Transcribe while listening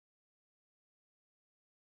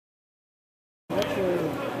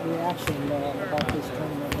passion about this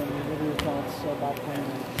tournament, and what are your thoughts about playing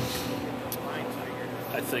it?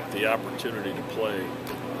 I think the opportunity to play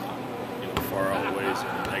far outweighs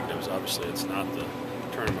any negatives. Obviously, it's not the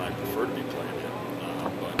tournament I prefer to be playing in,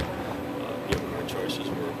 but given our choices,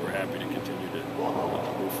 we're happy to continue to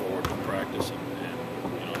move forward with practice and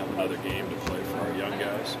have another game to play for our young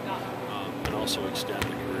guys, and also extend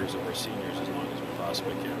the careers of our seniors as long as we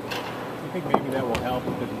possibly can. I think maybe that will help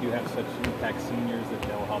because you do have such impact seniors that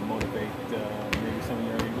will help motivate maybe some of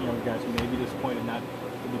your young guys who may be disappointed not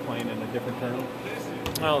to be playing in a different tournament.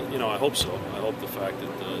 Well, I hope so. I hope the fact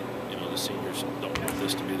that the seniors don't want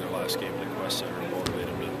this to be their last game at the Quest Center and motivate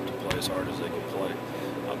them to play as hard as they can play.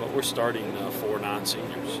 But we're starting 4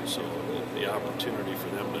 non-seniors, so the opportunity for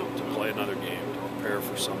them to play another game, to prepare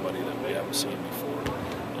for somebody that we haven't seen before,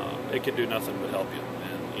 it can do nothing but help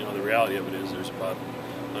you. And the reality of it is there's about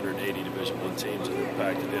 180 Division I teams that are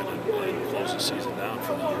impacted in and close the season down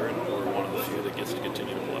for the year, and we're one of the few that gets to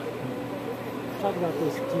continue to play. Talk about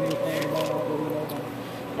this team you're playing now. What do you know about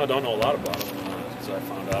them? I don't know a lot about them. I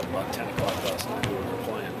found out about 10 o'clock last night who they're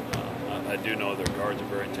playing. I do know their guards are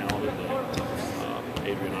very talented.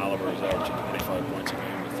 Adrian Oliver is averaging 25 points a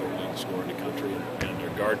game, the 3rd leading scorer in the country, and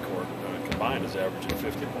their guard corps combined is averaging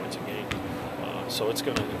 50 points a game. So it's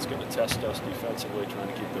going to test us defensively, trying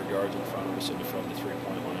to keep their guards in front of us and defend the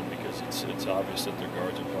 3-point line because it's obvious that their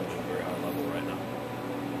guards are playing at a very high level right now.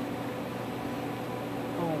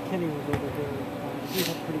 Kenny was over here. He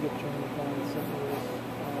had a pretty good tournament down in St. Louis.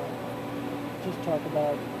 Just talk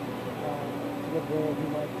about what role he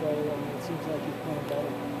might play. I mean, it seems like he's playing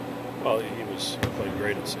better. Well, he played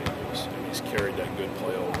great at St. Louis, and he's carried that good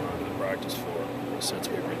play over onto the practice floor since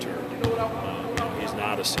we returned. He's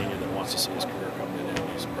not a senior that wants to see his career come to an end.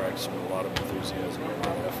 He's practicing with a lot of enthusiasm and a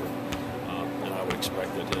lot of effort, and I would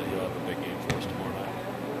expect that he'll have a big game for us tomorrow night.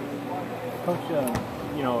 Coach,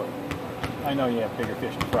 I know you have bigger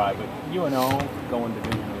fish to fry, but UNO going to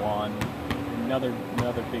Division I,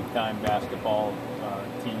 another big-time basketball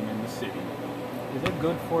team in the city. Is it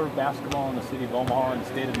good for basketball in the city of Omaha and the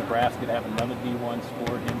state of Nebraska to have another D1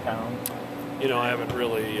 sport in town? I haven't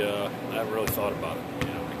really thought about it.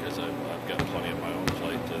 Because I've got plenty on my own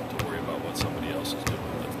plate to worry about what somebody else is doing.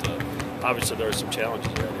 But obviously, there are some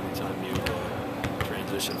challenges there. Anytime you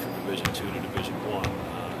transition from Division II to Division I,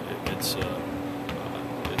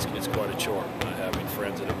 it's quite a chore. Having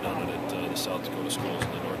friends that have done it at the South Dakota schools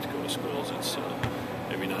and the North Dakota schools, it's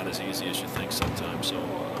maybe not as easy as you think sometimes. So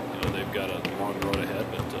they've got a long road ahead,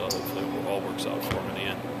 but hopefully it all works out for them in the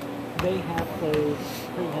end. Creighton has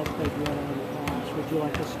played UNO in the past. Would you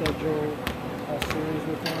like to schedule a series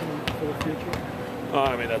with them for the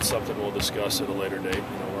future? That's something we'll discuss at a later date.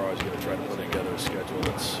 We're always going to try to put together a schedule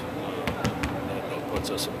that puts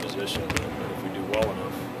us in position. But if we do well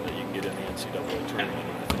enough, that you can get in the NCAA tournament.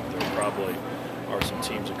 And I think there probably are some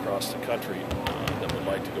teams across the country that would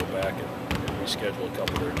like to go back and reschedule a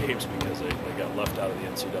couple of their games because they got left out of the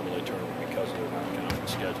NCAA tournament because of their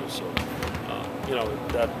non-conference schedule. So,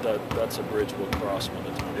 that's a bridge we'll cross when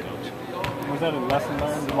the time comes. Was that a lesson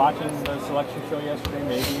learned watching the selection show yesterday?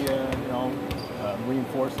 Maybe,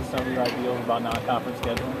 reinforces some of your ideals about non-conference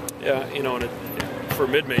scheduling? Yeah, and for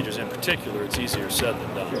mid-majors in particular, it's easier said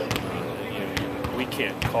than done. Sure. We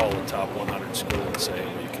can't call a top 100 school and say,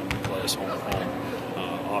 you can play us home and home.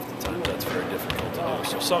 Oftentimes, that's very difficult to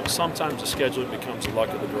do. So sometimes the schedule becomes the luck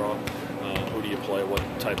of the draw. Who do you play? What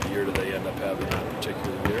type of year do they end up having that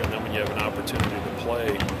particular year? And then when you have an opportunity to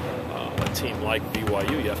play a team like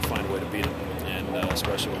BYU, you have to find a way to beat them, and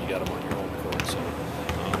especially when you got them on your home court. So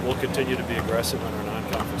we'll continue to be aggressive on our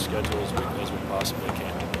non-conference schedule as we possibly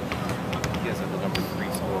can. You guys have the number 3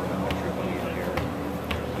 scorer in the country coming in here.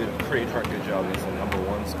 Did a pretty good job against the number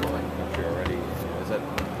 1 scorer in the country already. Is that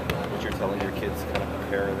what you're telling your kids, kind of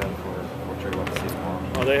prepare them for what you're about to see tomorrow?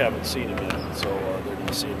 Well, they haven't seen him yet, so they're going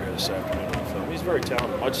to see him here this afternoon on film. He's very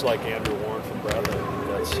talented, much like Andrew Warren from Bradley.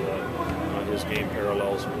 That's his game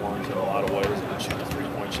parallels Warren's in a lot of ways. He can shoot a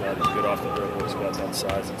 3-point shot. He's good off the dribble. He's got that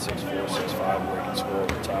size at 6'4", 6'5", where he can score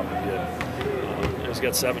over the top of you. He's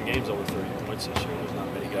got 7 games over 30 points this year. There's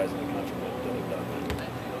not many guys in the country that have done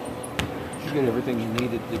that. Did you get everything you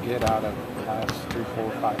needed to get out of the last 3,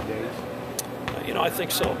 4, 5 days? I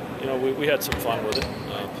think so. We had some fun with it,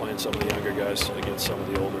 playing some of the younger guys against some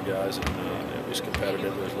of the older guys, and it was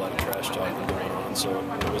competitive. There was a lot of trash talking going on, so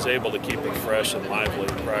I was able to keep it fresh and lively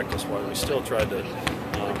in practice while we still tried to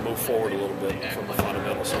move forward a little bit from a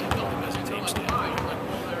fundamental standpoint as a team standpoint.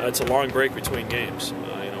 It's a long break between games.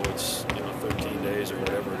 It's 13 days or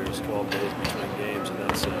whatever it is, 12 days between games, and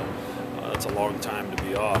that's a long time to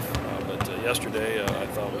be off. But yesterday, I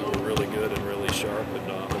thought we were really good and really sharp,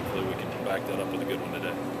 and hopefully we can back that up with a good one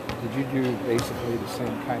today. Did you do basically the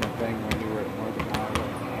same kind of thing when you were at Northern Iowa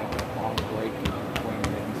and you had that long break and playing the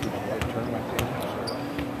NCAA tournament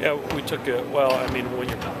games? Yeah, we took it. Well, I mean, when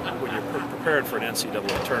you're prepared for an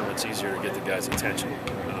NCAA tournament, it's easier to get the guys' attention.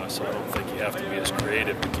 So I don't think you have to be as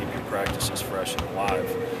creative to keep your practices fresh and alive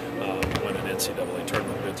when an NCAA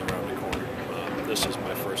tournament bid's around the corner. This is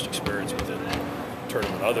my first experience with a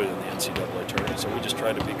tournament other than the NCAA tournament, so we just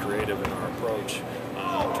tried to be creative in our approach,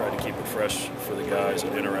 tried to keep it fresh for the guys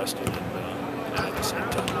and interesting, and at the same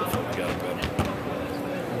time, hopefully we got it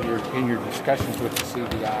better. In your discussions with the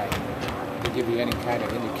CBI, did they give you any kind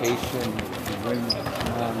of indication to win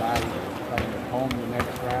tomorrow night, playing at home the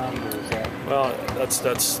next round, or is that? Well,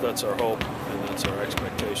 that's our hope and that's our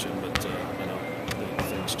expectation, but you know,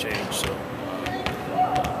 things change, so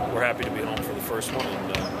we're happy to be home for the first one,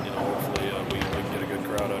 and you know, hopefully we can get a good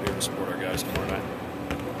crowd out here to support our guys tomorrow night.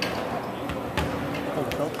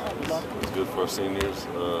 It's good for our seniors,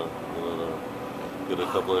 you know, to get a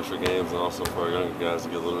couple extra games, and also for our younger guys to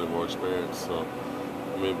get a little bit more experience. So,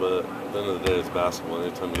 I mean, but at the end of the day, it's basketball.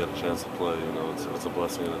 Anytime you get a chance to play, you know, it's a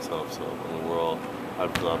blessing in itself. So, I mean, we're all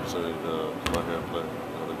happy for the opportunity to come out here and play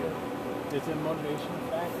another game. Is it a motivation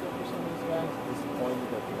factor for some of these guys? Disappointed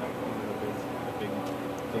that they're not going to the big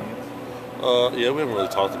dance? Yeah, we haven't really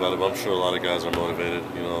talked about it, but I'm sure a lot of guys are motivated.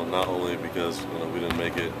 You know, not only because we didn't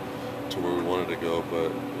make it to where we wanted to go,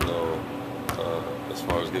 but as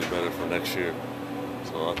far as getting better for next year.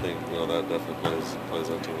 So I think that definitely plays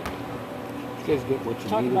into it. Did you guys get what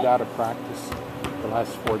you needed out of practice the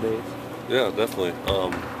last 4 days? Yeah, definitely. A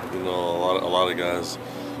lot of guys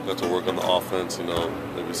got to work on the offense.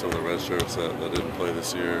 Maybe some of the red shirts that didn't play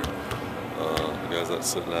this year, the guys that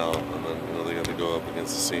sitting out, and then they got to go up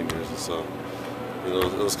against the seniors, and so it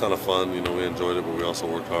was kind of fun. We enjoyed it, but we also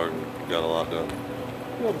worked hard and got a lot done.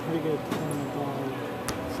 You had a pretty good tournament on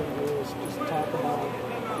St. Louis. Just talk about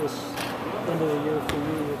this end of the year for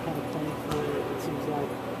you. You're kind of playing for it. It seems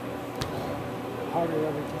like harder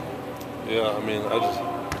every time. Yeah, I mean, I just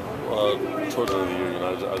towards the end of the year,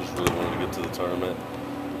 I just really wanted to get to the tournament,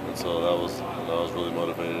 and so that was I was really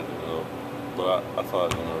motivated. But I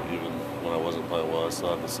thought even when I wasn't playing well, I still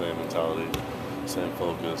had the same mentality, same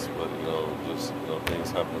focus. But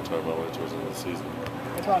things happen to turn my way towards the end of the season.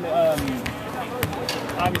 Antoine,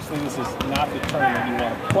 obviously this is not the tournament you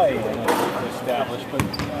want to play in to establish, but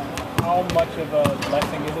how much of a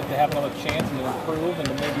blessing is it to have another chance and to improve and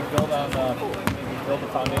to maybe build a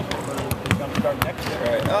foundation for something to start next year?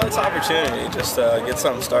 Right. It's an opportunity just to get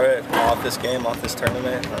something started off this game, off this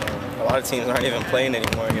tournament. A lot of teams aren't even playing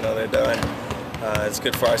anymore. They're done. It's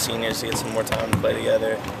good for our seniors to get some more time to play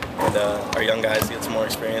together, and our young guys to get some more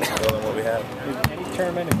experience and build on what we have. Is any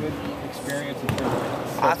tournament a good experience in terms of?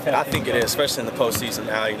 I think it is, especially in the postseason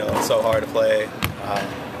now. It's so hard to play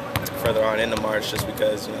further on into March just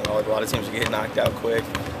because a lot of teams get knocked out quick,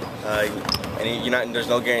 and there's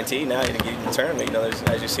no guarantee now you get in the tournament.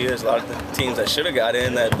 As you see, there's a lot of teams that should have got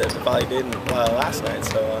in that probably didn't last night.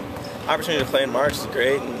 So opportunity to play in March is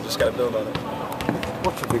great, and just got to build on it.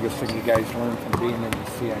 What's the biggest thing you guys learned from being in the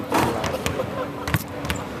CIT last year?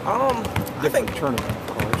 I think tournament, of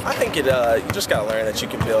course. I think you just got to learn that you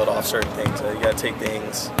can build off certain things. You got to take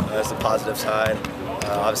things as the positive side.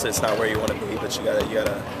 Obviously, it's not where you want to be, but you got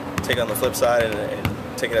to take it on the flip side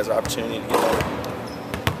and take it as an opportunity to get better.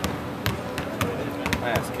 I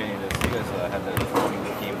asked Kenny this. You guys had that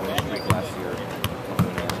 20-game win streak last year.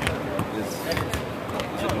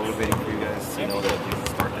 Is it motivating for you guys to know that you can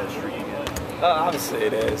start that streak again? Obviously,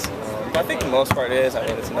 it is. I think the most part is,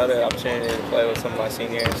 it's another opportunity to play with some of my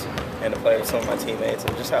seniors and to play with some of my teammates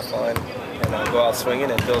and just have fun and go out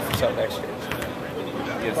swinging and build for something next year.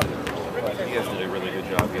 You guys did a really good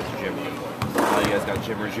job against Jimmer. You guys got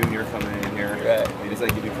Jimmer Jr. coming in here. Right. Does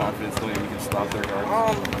that give you confidence knowing you can stop their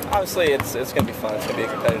guards? Obviously, it's going to be fun. It's going to be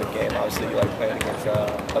a competitive game. Obviously, you like playing against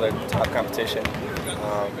other top competition.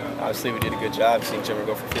 Obviously, we did a good job seeing Jimmer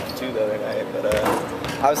go for 52 the other night. But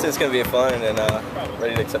obviously, it's going to be fun and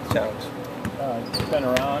ready to accept the challenge. You've been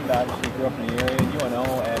around, obviously you grew up in the area, UNO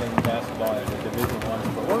adding basketball as a Division I.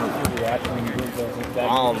 But what was your reaction when you heard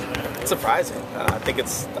those? It's surprising. I think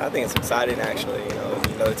it's exciting actually.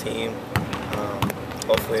 Another team.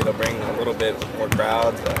 Hopefully it'll bring a little bit more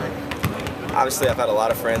crowds. Obviously I've had a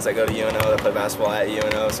lot of friends that go to UNO that play basketball at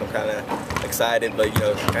UNO, so I'm kind of excited. But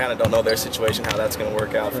I kind of don't know their situation, how that's going to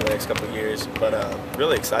work out for the next couple of years. But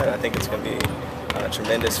really excited. I think it's going to be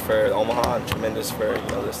tremendous for Omaha and tremendous for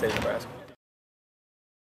the state of Nebraska.